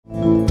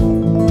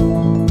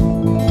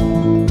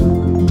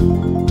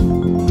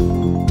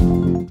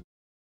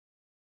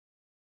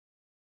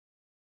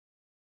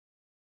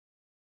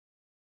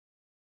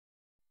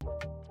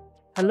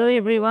Hello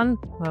everyone,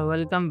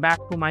 welcome back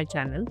to my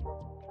channel.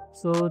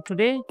 So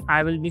today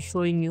I will be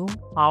showing you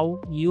how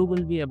you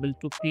will be able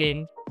to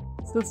claim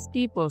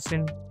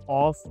 50%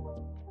 of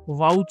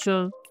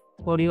voucher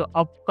for your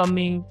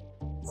upcoming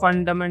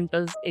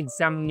fundamentals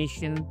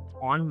examination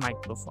on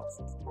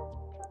Microsoft.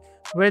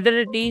 Whether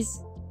it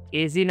is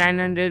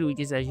𝐒𝐲900, which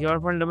is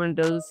Azure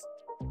Fundamentals,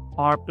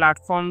 or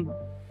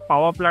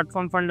Power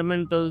Platform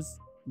Fundamentals,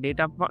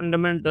 Data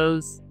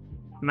Fundamentals,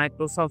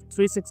 Microsoft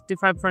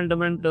 365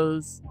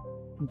 Fundamentals,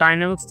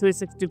 Dynamics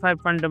 365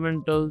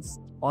 Fundamentals,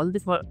 all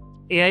the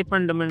AI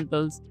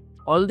Fundamentals,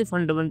 all the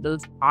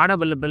fundamentals are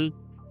available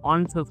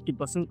on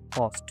 50%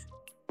 cost.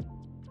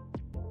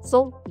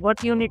 So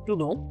what you need to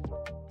know,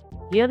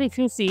 here if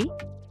you see,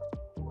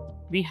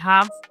 we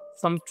have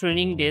some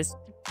training days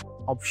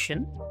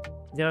option.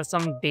 There are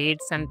some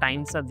dates and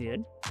times are there.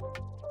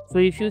 So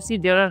if you see,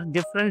 there are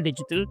different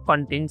digital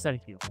contents are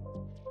here.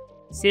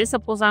 Say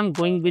suppose I'm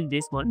going with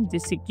this one,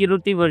 this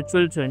security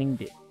virtual training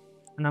day,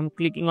 and I'm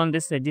clicking on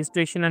this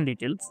registration and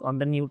details on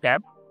the new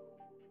tab.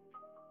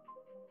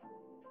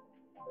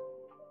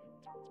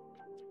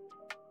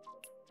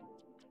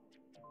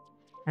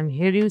 And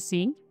here you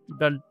see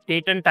the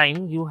date and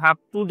time. You have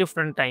two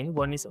different times.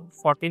 One is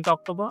 14th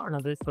October,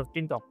 another is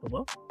 15th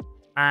October.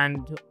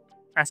 And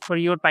as per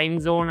your time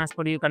zone, as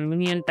per your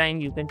convenient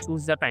time, you can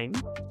choose the time.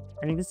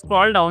 And if you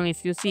scroll down,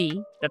 if you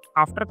see that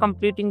after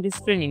completing this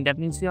training, that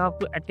means you have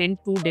to attend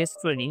 2 days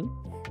training,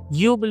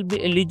 you will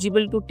be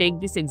eligible to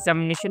take this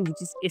examination,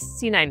 which is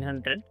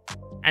𝐒𝐲900,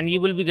 and you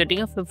will be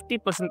getting a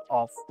 50%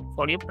 off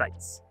for your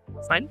price.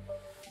 Fine.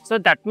 So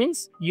that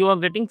means you are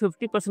getting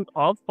 50%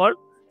 off for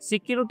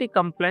security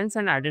compliance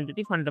and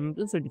identity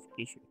fundamental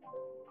certification.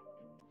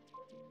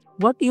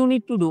 What you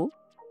need to do,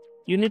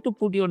 you need to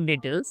put your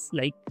details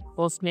like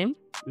first name,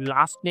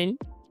 last name,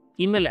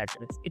 email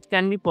address. It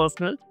can be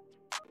personal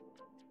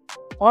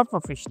or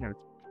professional.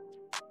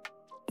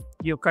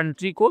 Your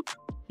country code,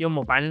 your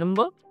mobile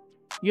number,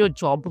 your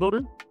job role.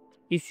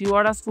 If you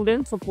are a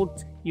student, so put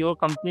your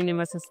company name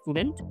as a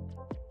student,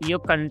 your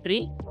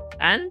country,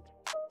 and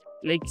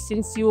like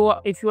if you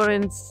are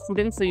a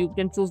student, so you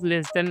can choose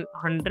less than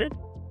 100,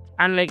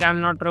 and like I'm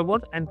not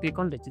robot, and click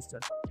on register.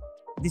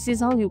 This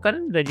is how you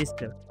can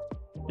register.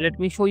 Let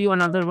me show you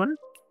another one.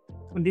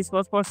 This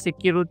was for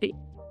security.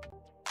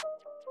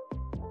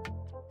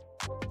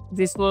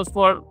 This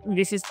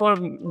is for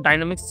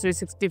Dynamics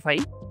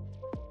 365.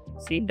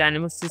 See,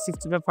 Dynamics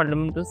 365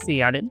 Fundamentals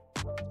CRN.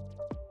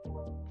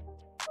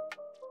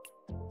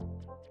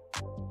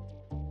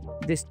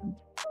 This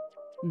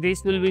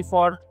will be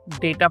for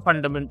Data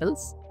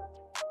Fundamentals,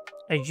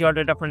 Azure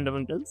Data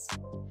Fundamentals.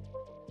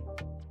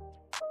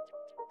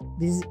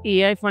 This is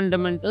AI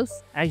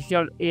Fundamentals,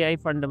 Azure AI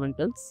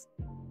Fundamentals.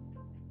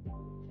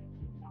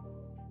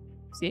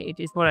 See, it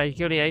is for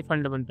Azure AI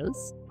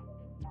Fundamentals.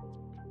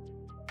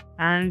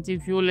 And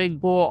if you like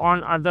go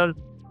on other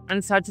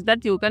and such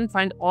that, you can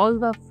find all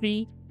the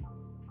free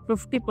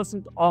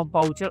 50% off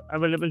voucher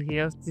available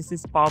here. This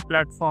is Power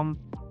Platform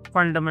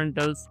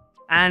Fundamentals.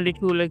 And if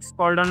you like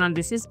scroll down, and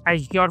this is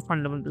Azure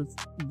Fundamentals,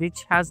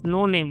 which has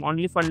no name,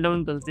 only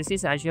fundamentals. This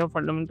is Azure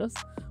Fundamentals,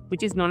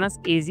 which is known as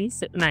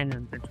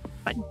𝐒𝐲900.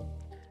 Fine.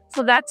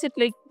 So that's it.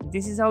 Like,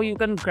 this is how you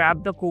can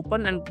grab the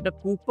coupon, and the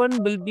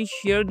coupon will be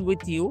shared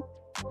with you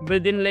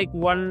within like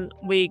 1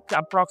 week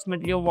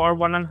approximately, or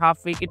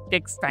 1.5 weeks. It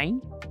takes time,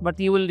 but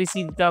you will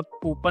receive the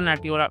coupon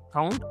at your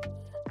account,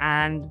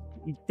 and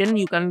then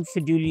you can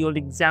schedule your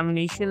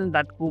examination.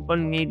 That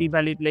coupon may be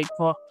valid like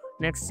for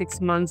next 6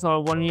 months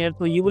or 1 year.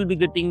 So you will be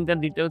getting the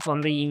details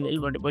on the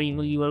email, whatever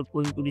email you are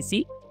going to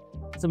receive.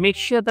 So make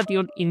sure that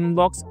your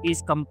inbox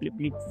is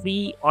completely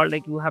free, or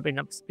like you have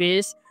enough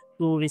space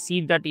to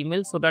receive that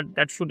email, so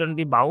that shouldn't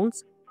be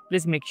bounced.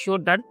 Please make sure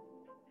that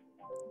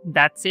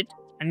that's it,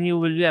 and you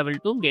will be able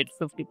to get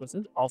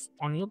 50% off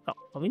on your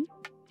upcoming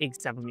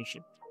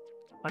examination.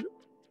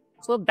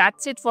 So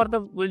that's it for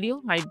the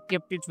video. I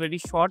kept it very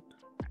short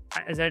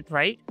as I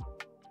tried.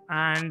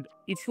 And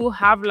if you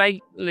have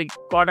like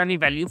got any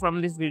value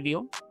from this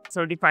video,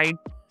 certified,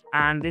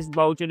 and this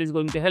voucher is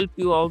going to help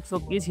you out, so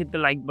please hit the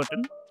like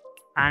button.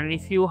 And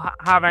if you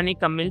have any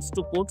comments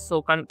to put,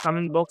 so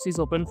comment box is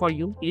open for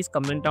you. Please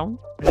comment down.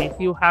 And if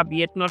you have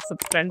yet not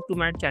subscribed to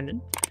my channel,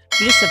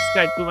 please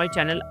subscribe to my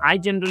channel. I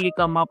generally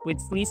come up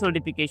with free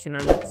certification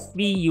alerts,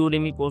 free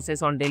Udemy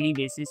courses on daily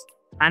basis,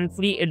 and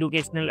free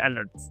educational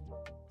alerts.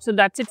 So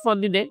that's it for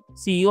the day.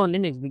 See you on the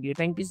next video.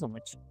 Thank you so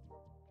much.